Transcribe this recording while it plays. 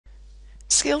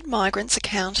Skilled migrants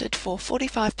accounted for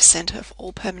 45% of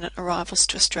all permanent arrivals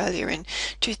to Australia in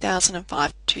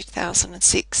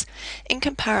 2005-2006. In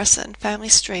comparison, family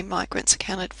stream migrants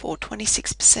accounted for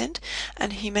 26%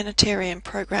 and humanitarian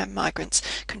program migrants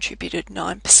contributed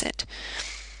 9%.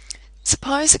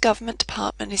 Suppose a government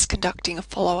department is conducting a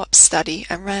follow-up study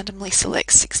and randomly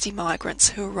selects 60 migrants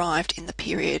who arrived in the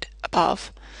period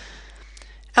above.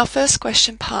 Our first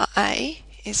question, part A,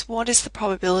 is what is the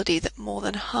probability that more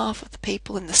than half of the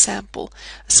people in the sample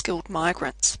are skilled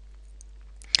migrants?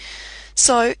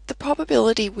 So the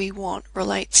probability we want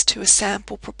relates to a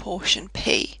sample proportion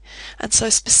P, and so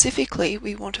specifically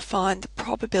we want to find the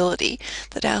probability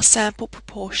that our sample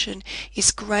proportion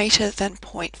is greater than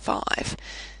 0.5,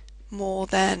 more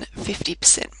than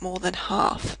 50%, more than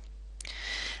half.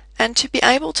 And to be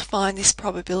able to find this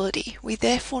probability, we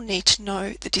therefore need to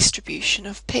know the distribution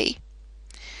of P.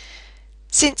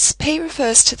 Since P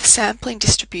refers to the sampling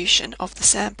distribution of the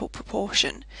sample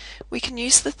proportion, we can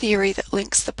use the theory that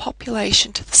links the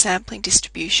population to the sampling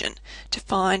distribution to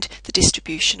find the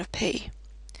distribution of P.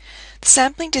 The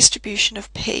sampling distribution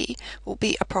of P will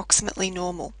be approximately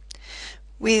normal,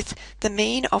 with the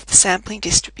mean of the sampling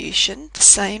distribution the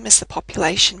same as the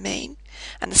population mean,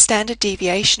 and the standard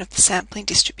deviation of the sampling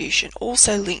distribution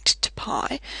also linked to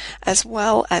pi, as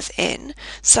well as n,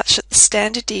 such that the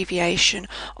standard deviation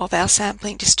of our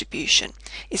sampling distribution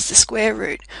is the square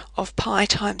root of pi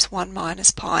times 1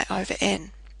 minus pi over n.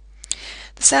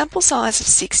 The sample size of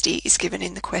 60 is given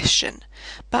in the question,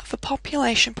 but for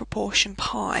population proportion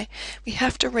pi, we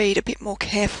have to read a bit more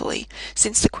carefully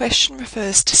since the question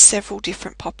refers to several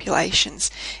different populations,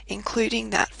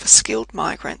 including that for skilled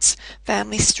migrants,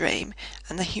 family stream,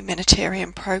 and the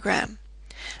humanitarian program.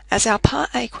 As our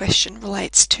Part A question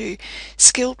relates to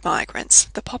skilled migrants,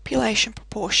 the population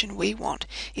proportion we want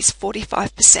is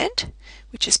 45%,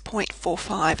 which is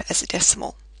 0.45 as a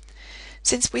decimal.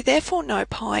 Since we therefore know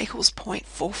pi equals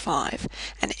 0.45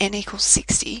 and n equals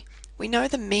 60, we know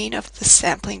the mean of the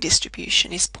sampling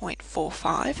distribution is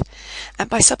 0.45,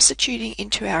 and by substituting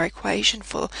into our equation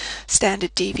for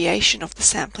standard deviation of the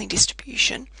sampling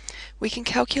distribution, we can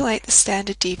calculate the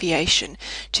standard deviation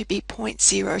to be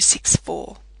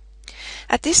 0.064.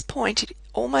 At this point, it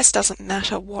almost doesn't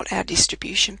matter what our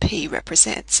distribution P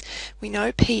represents. We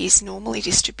know P is normally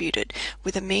distributed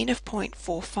with a mean of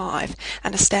 0.45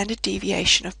 and a standard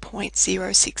deviation of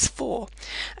 0.064,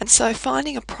 and so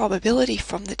finding a probability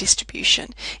from the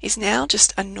distribution is now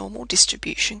just a normal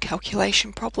distribution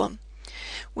calculation problem.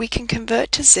 We can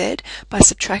convert to Z by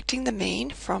subtracting the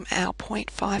mean from our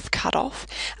 0.5 cutoff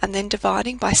and then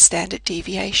dividing by standard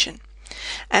deviation.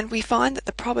 And we find that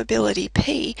the probability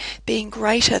P being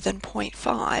greater than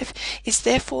 0.5 is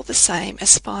therefore the same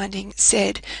as finding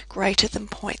Z greater than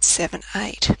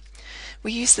 0.78.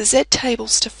 We use the Z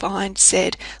tables to find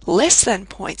Z less than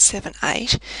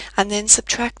 0.78 and then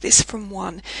subtract this from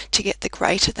 1 to get the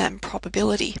greater than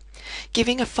probability,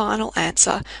 giving a final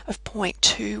answer of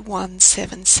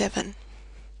 0.2177.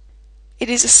 It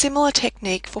is a similar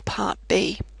technique for Part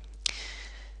B.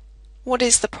 What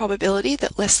is the probability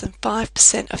that less than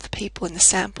 5% of the people in the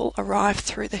sample arrive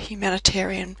through the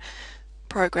humanitarian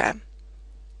program?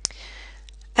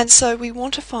 And so we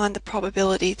want to find the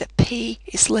probability that P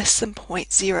is less than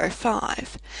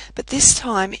 0.05, but this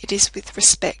time it is with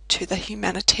respect to the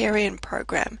humanitarian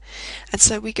program. And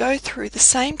so we go through the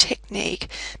same technique,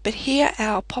 but here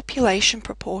our population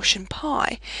proportion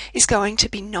pi is going to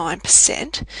be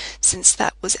 9%, since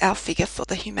that was our figure for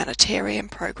the humanitarian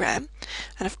program.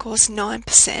 And of course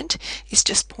 9% is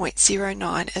just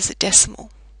 0.09 as a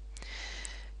decimal.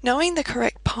 Knowing the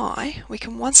correct pi, we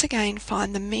can once again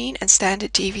find the mean and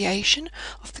standard deviation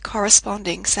of the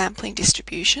corresponding sampling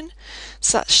distribution,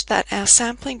 such that our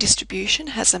sampling distribution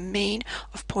has a mean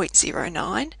of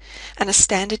 0.09 and a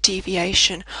standard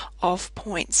deviation of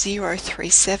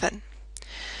 0.037.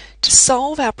 To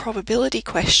solve our probability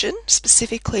question,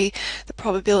 specifically the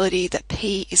probability that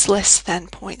P is less than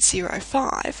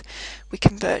 0.05, we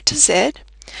convert to Z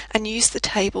and use the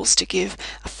tables to give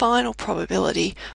a final probability